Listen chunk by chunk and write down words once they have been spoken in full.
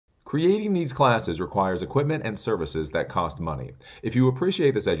Creating these classes requires equipment and services that cost money. If you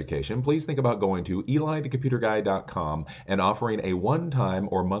appreciate this education, please think about going to elithecomputerguy.com and offering a one-time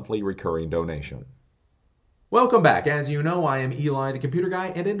or monthly recurring donation. Welcome back. As you know, I am Eli, the Computer Guy,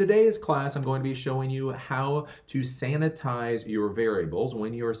 and in today's class, I'm going to be showing you how to sanitize your variables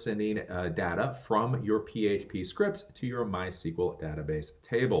when you're sending data from your PHP scripts to your MySQL database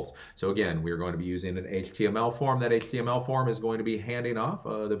tables. So again, we're going to be using an HTML form. That HTML form is going to be handing off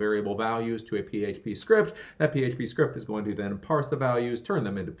the variable values to a PHP script. That PHP script is going to then parse the values, turn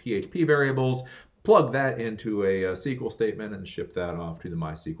them into PHP variables, plug that into a SQL statement and ship that off to the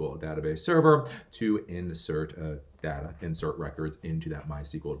MySQL database server to insert insert records into that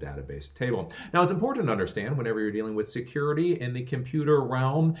MySQL database table. Now, it's important to understand whenever you're dealing with security in the computer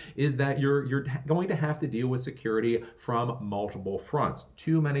realm is that you're going to have to deal with security from multiple fronts.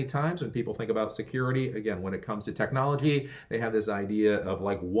 Too many times when people think about security, again, when it comes to technology, they have this idea of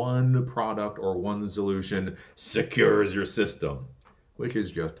like one product or one solution secures your system, which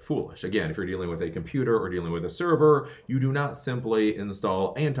is just foolish. Again, if you're dealing with a computer or dealing with a server, you do not simply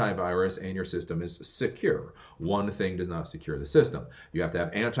install antivirus and your system is secure. One thing does not secure the system. You have to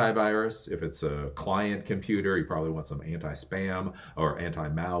have antivirus. If it's a client computer, you probably want some anti-spam or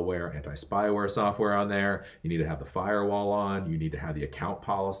anti-malware, anti-spyware software on there. You need to have the firewall on. You need to have the account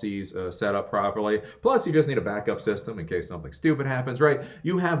policies set up properly. Plus, you just need a backup system in case something stupid happens, right?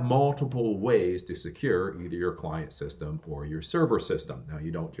 You have multiple ways to secure either your client system or your server system. Now,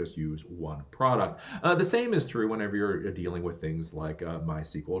 you don't just use one product. The same is true whenever you're dealing with things like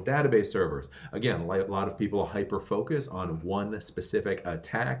MySQL database servers. Again, a lot of people hyper-focus on one specific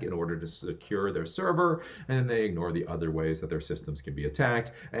attack in order to secure their server, and they ignore the other ways that their systems can be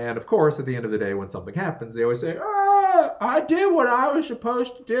attacked. And of course, at the end of the day, when something happens, they always say, I did what I was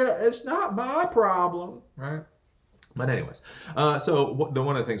supposed to do. It's not my problem, right? But anyways, one of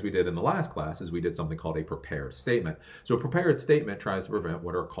the things we did in the last class is we did something called a prepared statement. So a prepared statement tries to prevent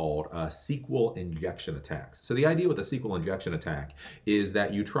what are called SQL injection attacks. So the idea with a SQL injection attack is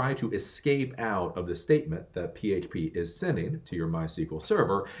that you try to escape out of the statement that PHP is sending to your MySQL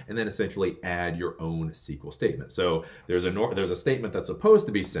server and then essentially add your own SQL statement. So there's a statement that's supposed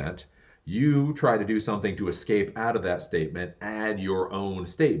to be sent. You try to do something to escape out of that statement, add your own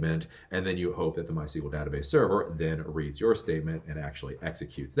statement, and then you hope that the MySQL database server then reads your statement and actually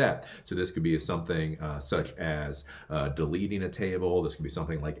executes that. So this could be something such as deleting a table. This could be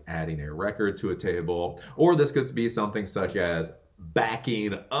something like adding a record to a table, or this could be something such as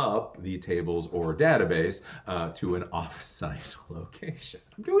backing up the tables or database to an off-site location.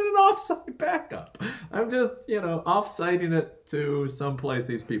 I'm doing an off-site backup. I'm just, off-siting it to some place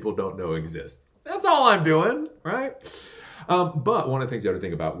these people don't know exists. That's all I'm doing, right? But one of the things you have to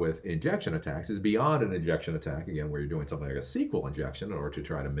think about with injection attacks is beyond an injection attack, again, where you're doing something like a SQL injection in order to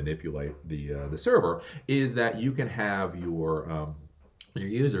try to manipulate the server, is that you can have your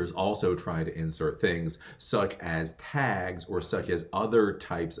users also try to insert things such as tags or such as other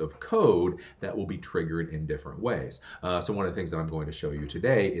types of code that will be triggered in different ways. So one of the things that I'm going to show you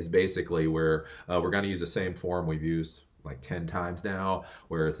today is basically where we're going to use the same form we've used like 10 times now,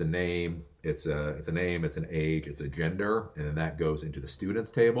 where it's a name, it's a name, it's an age, it's a gender, and then that goes into the students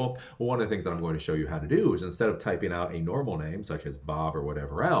table. Well, one of the things that I'm going to show you how to do is instead of typing out a normal name, such as Bob or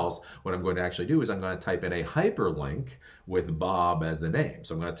whatever else, what I'm going to actually do is I'm going to type in a hyperlink with Bob as the name.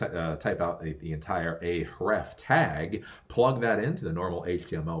 So I'm going to type out the entire href tag, plug that into the normal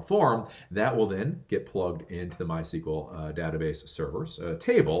HTML form. That will then get plugged into the MySQL database servers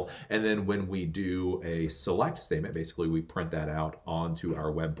table. And then when we do a select statement, basically we print that out onto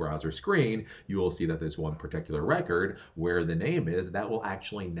our web browser screen, you will see that there's one particular record where the name is. That will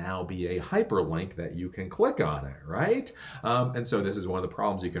actually now be a hyperlink that you can click on it, right? And so this is one of the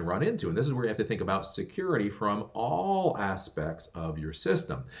problems you can run into. And this is where you have to think about security from all aspects of your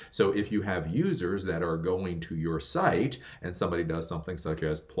system. So if you have users that are going to your site and somebody does something such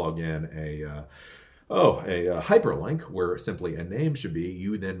as plug in a hyperlink where simply a name should be,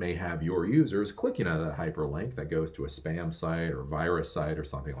 you then may have your users clicking on that hyperlink that goes to a spam site or virus site or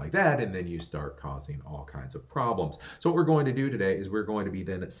something like that, and then you start causing all kinds of problems. So what we're going to do today is we're going to be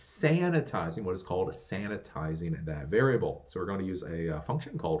then sanitizing what is called sanitizing that variable. So we're going to use a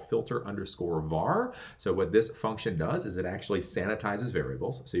function called filter_var. So what this function does is it actually sanitizes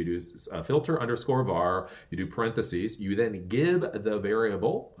variables. So you do filter_var, you do parentheses, you then give the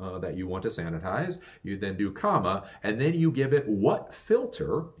variable that you want to sanitize, You then do comma, and then you give it what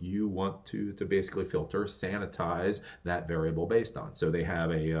filter you want to basically filter, sanitize that variable based on. So they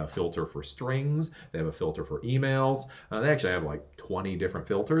have a filter for strings, they have a filter for emails, they actually have like 20 different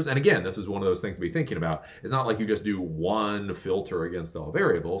filters. And again, this is one of those things to be thinking about. It's not like you just do one filter against all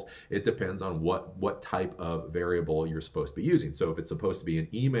variables. It depends on what type of variable you're supposed to be using. So if it's supposed to be an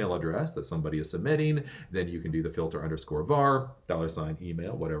email address that somebody is submitting, then you can do the filter underscore var,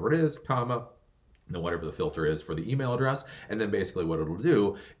 $email, whatever it is, comma, then whatever the filter is for the email address. And then basically what it'll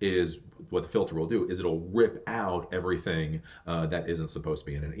do is, what the filter will do is it'll rip out everything that isn't supposed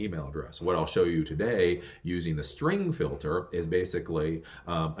to be in an email address. What I'll show you today using the string filter is basically,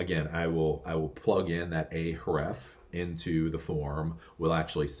 again, I will plug in that href into the form. We'll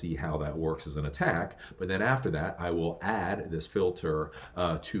actually see how that works as an attack, but then after that I will add this filter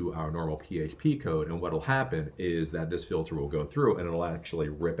to our normal PHP code, and what will happen is that this filter will go through and it'll actually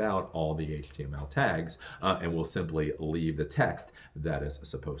rip out all the HTML tags and we'll simply leave the text that is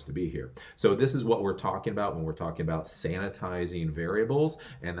supposed to be here. So this is what we're talking about when we're talking about sanitizing variables,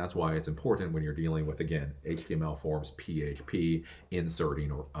 and that's why it's important when you're dealing with, again, HTML forms, PHP,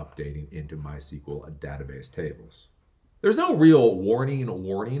 inserting or updating into MySQL database tables. There's no real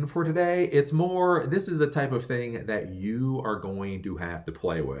warning for today. It's more, this is the type of thing that you are going to have to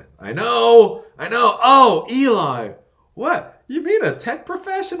play with. I know. Oh, Eli, what? You mean a tech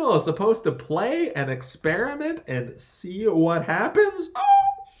professional is supposed to play and experiment and see what happens?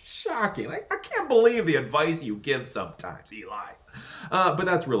 Oh, shocking. I can't believe the advice you give sometimes, Eli. But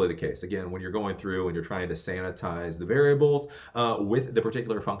that's really the case. Again, when you're going through and you're trying to sanitize the variables with the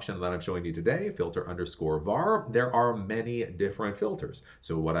particular function that I'm showing you today, filter underscore var, there are many different filters.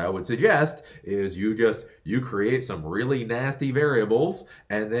 So what I would suggest is you create some really nasty variables,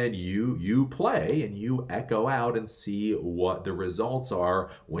 and then you play and you echo out and see what the results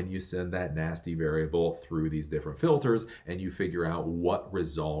are when you send that nasty variable through these different filters, and you figure out what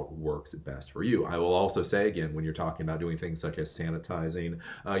result works best for you. I will also say, again, when you're talking about doing things such as sanitizing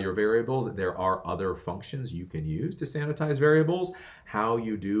your variables, there are other functions you can use to sanitize variables. How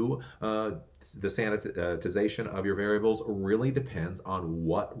you do the sanitization of your variables really depends on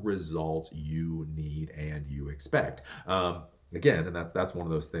what results you need and you expect. Again, and that's one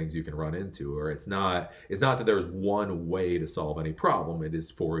of those things you can run into, or it's not that there's one way to solve any problem. It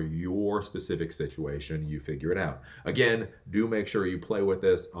is for your specific situation, you figure it out. Again, do make sure you play with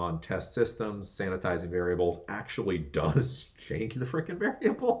this on test systems. Sanitizing variables actually does change the frickin'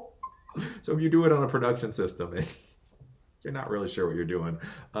 variable. So if you do it on a production system, you're not really sure what you're doing,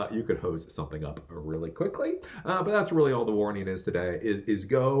 you could hose something up really quickly. But that's really all the warning is today, is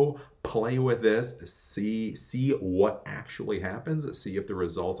go play with this, see what actually happens, see if the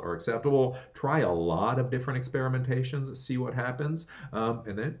results are acceptable, try a lot of different experimentations, see what happens,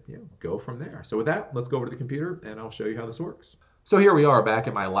 and then go from there. So with that, let's go over to the computer and I'll show you how this works. So here we are back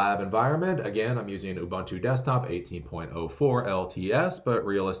in my lab environment. Again, I'm using Ubuntu Desktop 18.04 LTS, but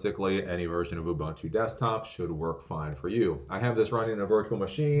realistically, any version of Ubuntu Desktop should work fine for you. I have this running in a virtual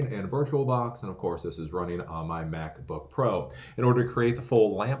machine and VirtualBox, and of course, this is running on my MacBook Pro. In order to create the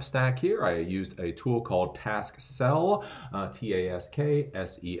full LAMP stack here, I used a tool called TaskSel,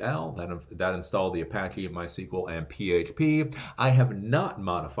 T-A-S-K-S-E-L, that installed the Apache, MySQL, and PHP. I have not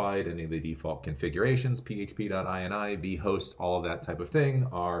modified any of the default configurations, php.ini, vhost, all of that type of thing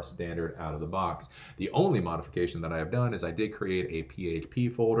are standard out of the box. The only modification that I have done is I did create a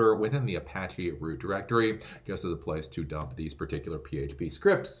PHP folder within the Apache root directory, just as a place to dump these particular PHP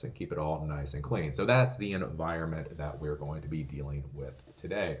scripts and keep it all nice and clean. So that's the environment that we're going to be dealing with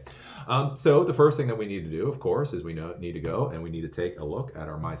today. So the first thing that we need to do, of course, is we need to go and we need to take a look at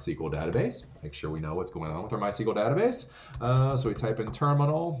our MySQL database, make sure we know what's going on with our MySQL database. So we type in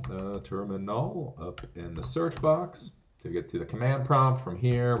terminal up in the search box. To get to the command prompt, from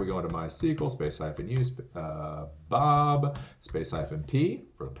here we go into MySQL --u Bob --p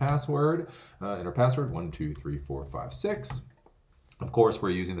for the password. Enter password 123456. Of course,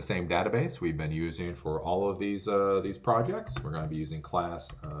 we're using the same database we've been using for all of these projects. We're going to be using class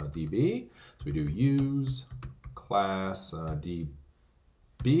DB. So we do use class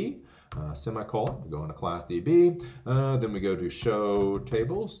DB. Semicolon, we go into class DB. Then we go to show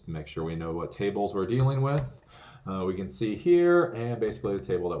tables to make sure we know what tables we're dealing with. We can see here, and basically the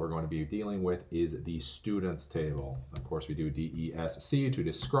table that we're going to be dealing with is the students table. Of course, we do DESC to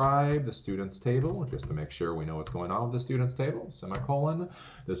describe the students table, just to make sure we know what's going on with the students table, semicolon.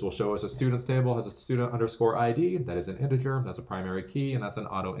 This will show us a students table has a student underscore ID, that is an integer, that's a primary key, and that's an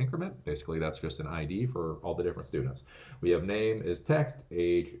auto increment. Basically, that's just an ID for all the different students. We have name is text,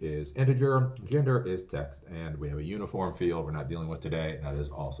 age is integer, gender is text, and we have a uniform field we're not dealing with today, that is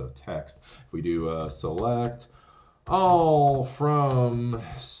also text. If we do select all from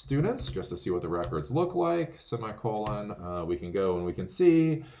students, just to see what the records look like, semicolon, we can go and we can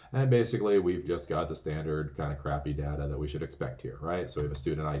see, and basically we've just got the standard kind of crappy data that we should expect here, right? So we have a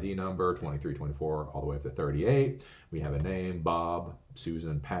student ID number, 23, 24, all the way up to 38. We have a name, Bob,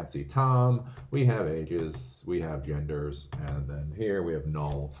 Susan, Patsy, Tom. We have ages, we have genders, and then here we have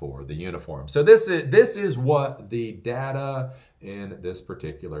null for the uniform. So this is what the data in this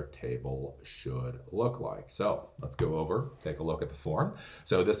particular table should look like. So let's go over, take a look at the form.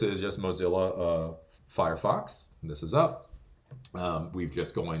 So this is just Mozilla Firefox. This is up. We've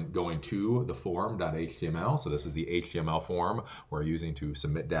just going to the form.html. So this is the HTML form we're using to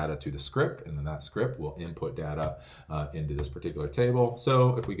submit data to the script, and then that script will input data into this particular table.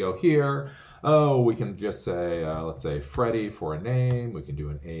 So if we go here, we can just say, let's say Freddie for a name. We can do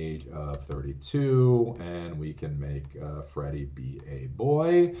an age of 32, and we can make Freddie be a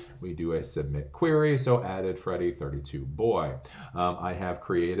boy. We do a submit query, so added Freddie 32 boy. I have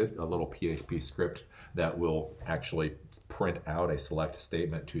created a little PHP script that will actually print out a select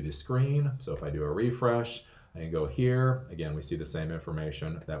statement to the screen. So if I do a refresh, I can go here. Again, we see the same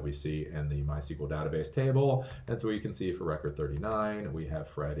information that we see in the MySQL database table. And so you can see for record 39, we have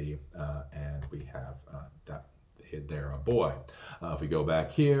Freddie, and we have that there a boy. If we go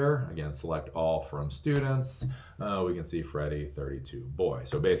back here, again, select all from students, we can see Freddie 32 boy.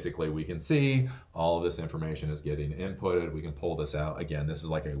 So basically we can see all of this information is getting inputted. We can pull this out. Again, this is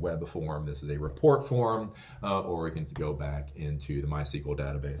like a web form. This is a report form, or we can go back into the MySQL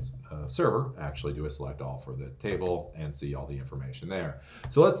database server, actually do a select all for the table and see all the information there.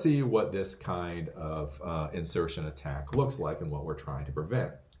 So let's see what this kind of insertion attack looks like and what we're trying to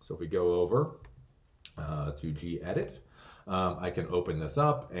prevent. So if we go over to gedit, I can open this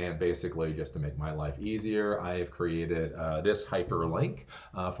up, and basically just to make my life easier, I have created this hyperlink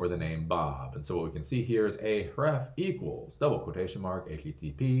for the name Bob. And so what we can see here is href equals double quotation mark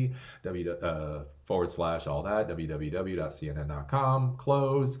http / all that www.cnn.com,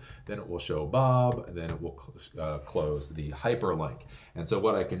 close, then it will show Bob, and then it will close the hyperlink. And so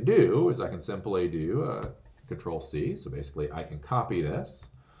what I can do is I can simply do Control C. So basically I can copy this,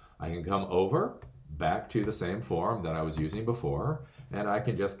 I can come over back to the same form that I was using before, and I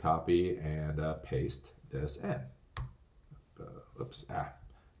can just copy and paste this in.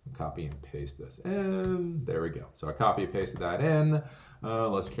 Copy and paste this in. There we go. So I copy and pasted that in.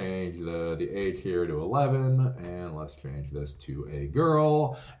 Let's change the age here to 11, and let's change this to a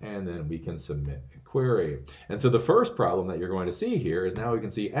girl, and then we can submit a query. And so the first problem that you're going to see here is now we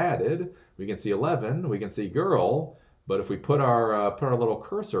can see added, we can see 11, we can see girl. But if we put our little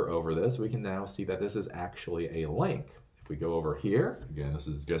cursor over this, we can now see that this is actually a link. If we go over here, again, this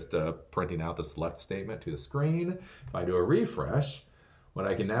is just printing out the select statement to the screen. If I do a refresh, what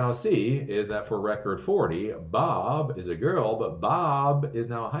I can now see is that for record 40, Bob is a girl, but Bob is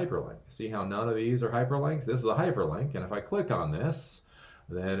now a hyperlink. See how none of these are hyperlinks? This is a hyperlink, and if I click on this,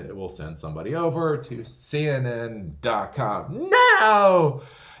 then it will send somebody over to CNN.com. No!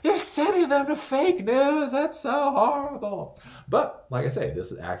 You're sending them to fake news. That's so horrible. But like I say,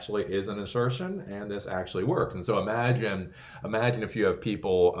 this actually is an insertion, and this actually works. And so imagine if you have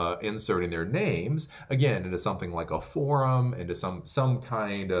people inserting their names, again, into something like a forum, into some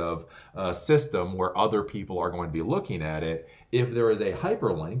kind of system where other people are going to be looking at it. If there is a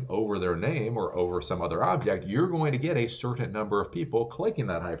hyperlink over their name or over some other object, you're going to get a certain number of people clicking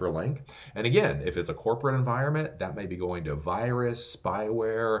that hyperlink. And again, if it's a corporate environment, that may be going to virus,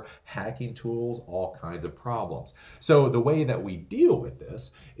 spyware, hacking tools, all kinds of problems. So the way that we deal with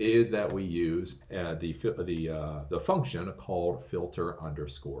this is that we use the function called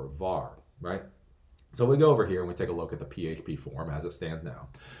filter_var, right? So we go over here and we take a look at the PHP form as it stands now.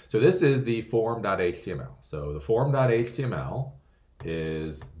 So this is the form.html. So the form.html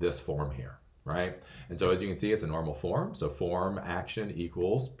is this form here, right? And so as you can see, it's a normal form. So form action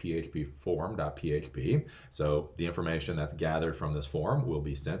equals PHP form.php. So the information that's gathered from this form will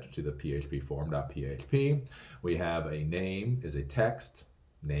be sent to the PHP form.php. We have a name is a text,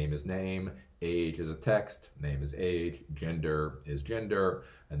 name is name, age is a text, name is age, gender is gender,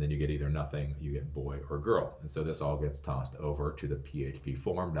 and then you get either nothing, you get boy or girl. And so this all gets tossed over to the PHP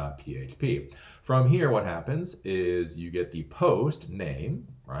form.php. From here, what happens is you get the post name,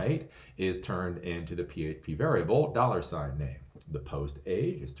 right, is turned into the PHP variable $name. The post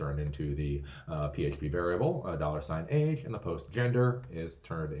age is turned into the PHP variable $age, and the post gender is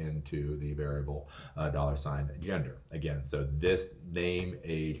turned into the variable $gender. Again, so this name,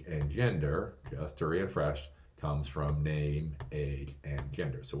 age, and gender, just to refresh, comes from name, age, and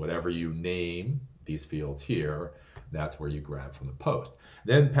gender. So whatever you name these fields here, that's where you grab from the post.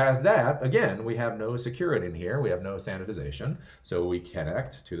 Then past that, again, we have no security in here. We have no sanitization. So we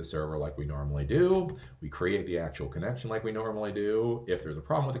connect to the server like we normally do. We create the actual connection like we normally do. If there's a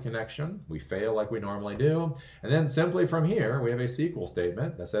problem with the connection, we fail like we normally do. And then simply from here, we have a SQL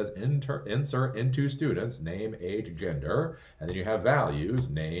statement that says insert into students, name, age, gender. And then you have values,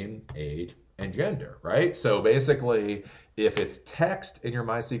 name, age, and gender, right? So basically, if it's text in your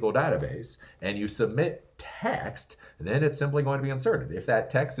MySQL database and you submit text, then it's simply going to be inserted. If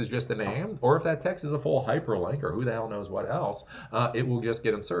that text is just a name, or if that text is a full hyperlink, or who the hell knows what else, it will just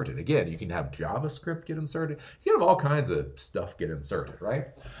get inserted. Again, you can have JavaScript get inserted. You can have all kinds of stuff get inserted, right?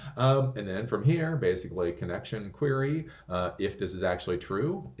 And then from here, basically connection query, if this is actually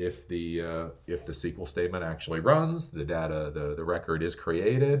true, if the SQL statement actually runs, the data, the record is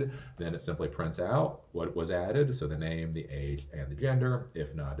created, then it simply prints out what was added, so the name, the age, and the gender.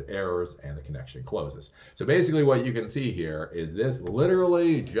 If not, it errors and the connection closes. So basically what you can see here is this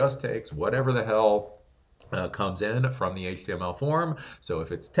literally just takes whatever the hell comes in from the HTML form. So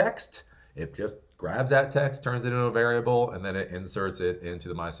if it's text, it just grabs that text, turns it into a variable, and then it inserts it into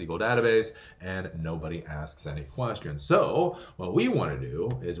the MySQL database, and nobody asks any questions. So what we want to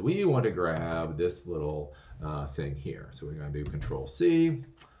do is we want to grab this little thing here. So we're going to do Control-C.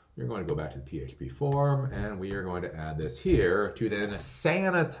 We're going to go back to the PHP form, and we are going to add this here to then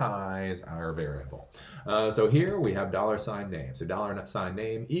sanitize our variable. So here we have $name. So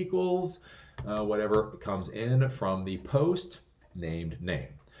 $name equals whatever comes in from the post named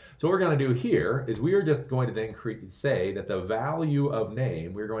name. So what we're going to do here is we are just going to then say that the value of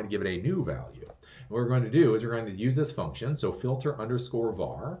name, we're going to give it a new value. And what we're going to do is we're going to use this function, so filter underscore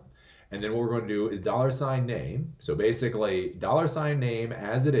var. And then what we're going to do is $name. So basically, $name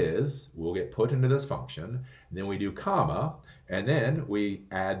as it is will get put into this function. And then we do comma, and then we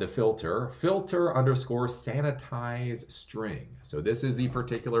add the filter underscore sanitize string. So this is the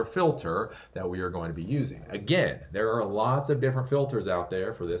particular filter that we are going to be using. Again, there are lots of different filters out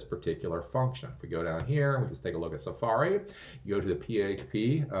there for this particular function. If we go down here, we just take a look at Safari. You go to the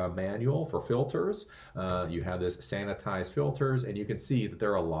PHP manual for filters. You have this sanitize filters, and you can see that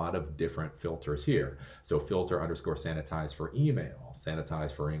there are a lot of different filters here. So filter underscore sanitize for email,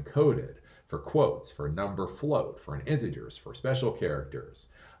 sanitize for encoded, for quotes, for number float, for an integers, for special characters,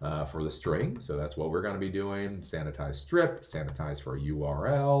 for the string. So that's what we're going to be doing. Sanitize strip, sanitize for a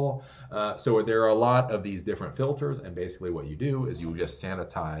URL. So there are a lot of these different filters, and basically what you do is you just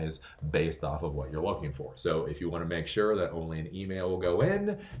sanitize based off of what you're looking for. So if you want to make sure that only an email will go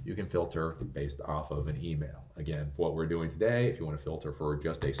in, you can filter based off of an email. Again, for what we're doing today, if you want to filter for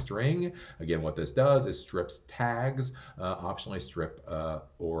just a string, again, what this does is strips tags, optionally strip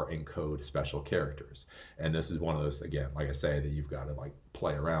or encode special characters. And this is one of those, again, like I say, that you've got to like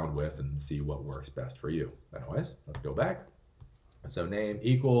play around with and see what works best for you. Anyways, let's go back. So name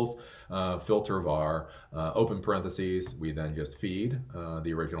equals filter var, open parentheses, we then just feed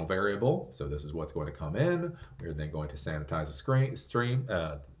the original variable. So this is what's going to come in. We're then going to sanitize the string.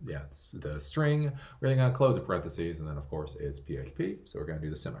 We're then going to close the parentheses, and then of course it's PHP. So we're going to do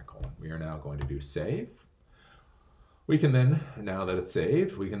the semicolon. We are now going to do save. We can then, now that it's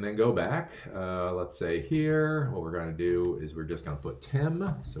saved, we can then go back. Let's say here, what we're going to do is we're just going to put Tim.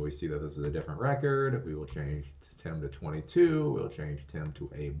 So we see that this is a different record. We will change Tim to 22. We'll change Tim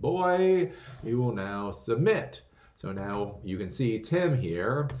to a boy. We will now submit. So now you can see Tim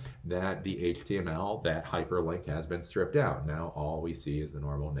here, that the HTML, that hyperlink has been stripped out. Now all we see is the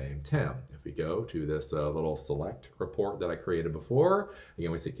normal name Tim. If we go to this little select report that I created before,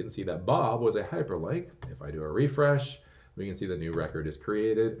 again, we can see that Bob was a hyperlink. If I do a refresh, we can see the new record is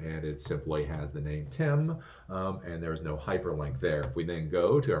created, and it simply has the name Tim, and there's no hyperlink there. If we then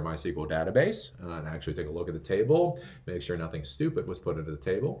go to our MySQL database and actually take a look at the table, make sure nothing stupid was put into the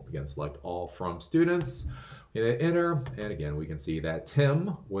table. Again, select all from students. You hit enter, and again, we can see that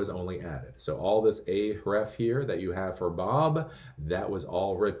Tim was only added. So all this href here that you have for Bob, that was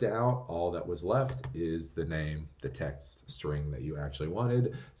all ripped out. All that was left is the name, the text string that you actually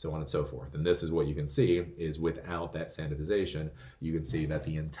wanted, so on and so forth. And this is what you can see is without that sanitization, you can see that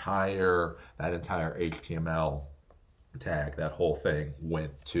that entire HTML tag, that whole thing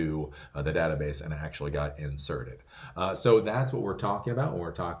went to the database and actually got inserted. So that's what we're talking about when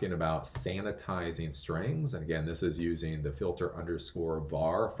we're talking about sanitizing strings. And again, this is using the filter underscore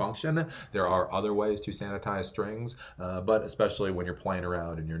var function. There are other ways to sanitize strings, but especially when you're playing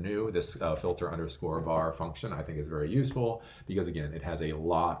around and you're new, this filter underscore var function I think is very useful because again, it has a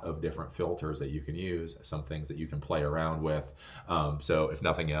lot of different filters that you can use, some things that you can play around with. So if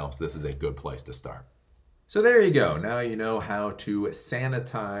nothing else, this is a good place to start. So there you go. Now you know how to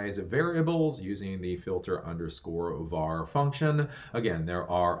sanitize variables using the filter underscore var function. Again, there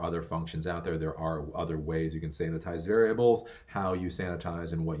are other functions out there. There are other ways you can sanitize variables. How you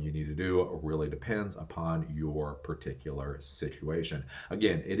sanitize and what you need to do really depends upon your particular situation.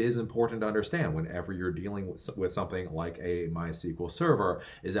 Again, it is important to understand whenever you're dealing with something like a MySQL server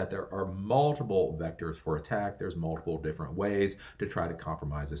is that there are multiple vectors for attack. There's multiple different ways to try to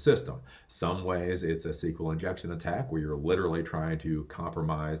compromise the system. Some ways it's a SQL injection attack where you're literally trying to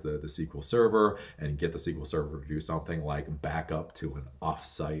compromise the SQL server and get the SQL server to do something like back up to an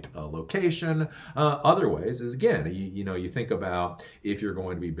offsite location. Other ways is, again, you think about if you're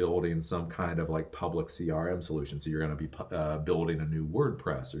going to be building some kind of like public CRM solution. So you're going to be building a new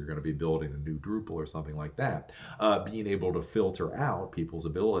WordPress, or you're going to be building a new Drupal or something like that. Being able to filter out people's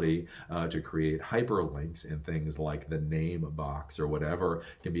ability to create hyperlinks in things like the name box or whatever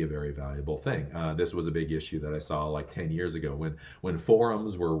can be a very valuable thing. This was a big issue that I saw like 10 years ago when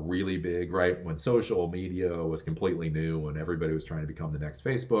forums were really big, right? When social media was completely new, when everybody was trying to become the next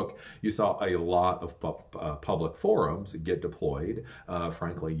Facebook, you saw a lot of public forums get deployed,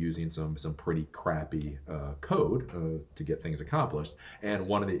 frankly, using some pretty crappy code to get things accomplished. And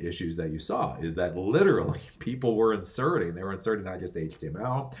one of the issues that you saw is that literally people were inserting not just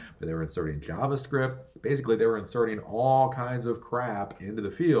HTML, but they were inserting JavaScript. Basically, they were inserting all kinds of crap into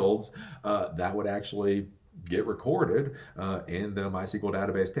the fields that would actually get recorded in the MySQL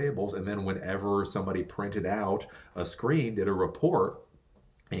database tables. And then whenever somebody printed out a screen, did a report,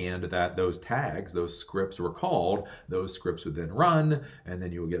 and that those tags, those scripts were called, those scripts would then run, and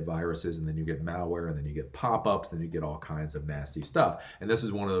then you would get viruses, and then you get malware, and then you get pop-ups, and you get all kinds of nasty stuff. And this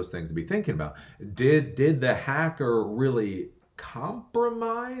is one of those things to be thinking about. Did the hacker really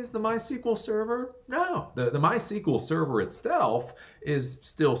compromise the MySQL server? No, the MySQL server itself is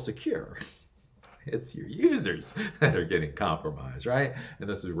still secure. It's your users that are getting compromised, right? And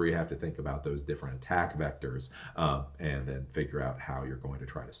this is where you have to think about those different attack vectors and then figure out how you're going to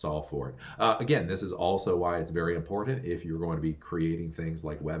try to solve for it. Again, this is also why it's very important if you're going to be creating things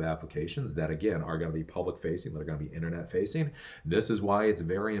like web applications that, again, are going to be public facing, that are going to be internet facing. This is why it's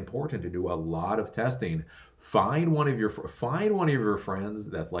very important to do a lot of testing. Find one of your friends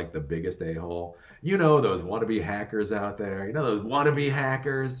that's like the biggest a-hole. You know those wannabe hackers out there. You know those wannabe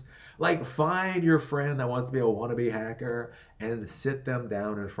hackers. Like, find your friend that wants to be a wannabe hacker and sit them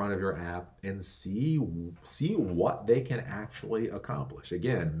down in front of your app and see what they can actually accomplish.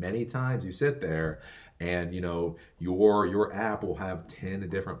 Again, many times you sit there and your app will have 10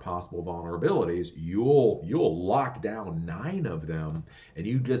 different possible vulnerabilities. You'll lock down 9 of them, and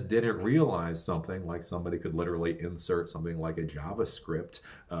you just didn't realize something like somebody could literally insert something like a JavaScript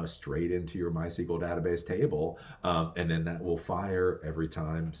straight into your MySQL database table, and then that will fire every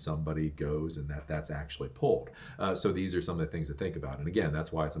time somebody goes and that's actually pulled. So these are some of the things to think about. And again,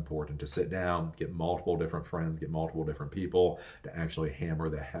 that's why it's important to sit down, get multiple different friends, get multiple different people to actually hammer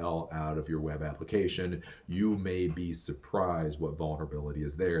the hell out of your web application. You may be surprised what vulnerability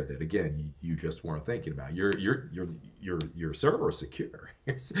is there that, again, you just weren't thinking about. Your server is secure.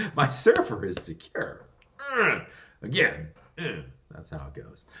 My server is secure. Again, that's how it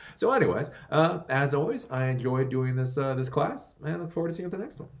goes. So anyways, as always, I enjoyed doing this class, and I look forward to seeing you at the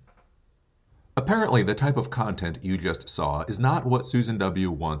next one. Apparently, the type of content you just saw is not what Susan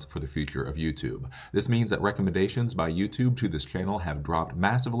W. wants for the future of YouTube. This means that recommendations by YouTube to this channel have dropped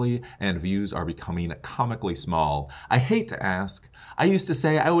massively and views are becoming comically small. I hate to ask. I used to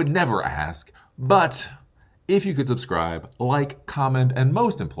say I would never ask, but if you could subscribe, like, comment, and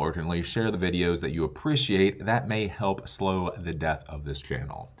most importantly, share the videos that you appreciate, that may help slow the death of this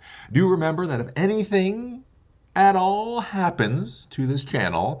channel. Do remember that if anything at all happens to this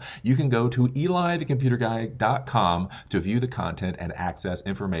channel, you can go to EliTheComputerGuy.com to view the content and access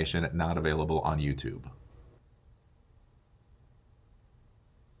information not available on YouTube.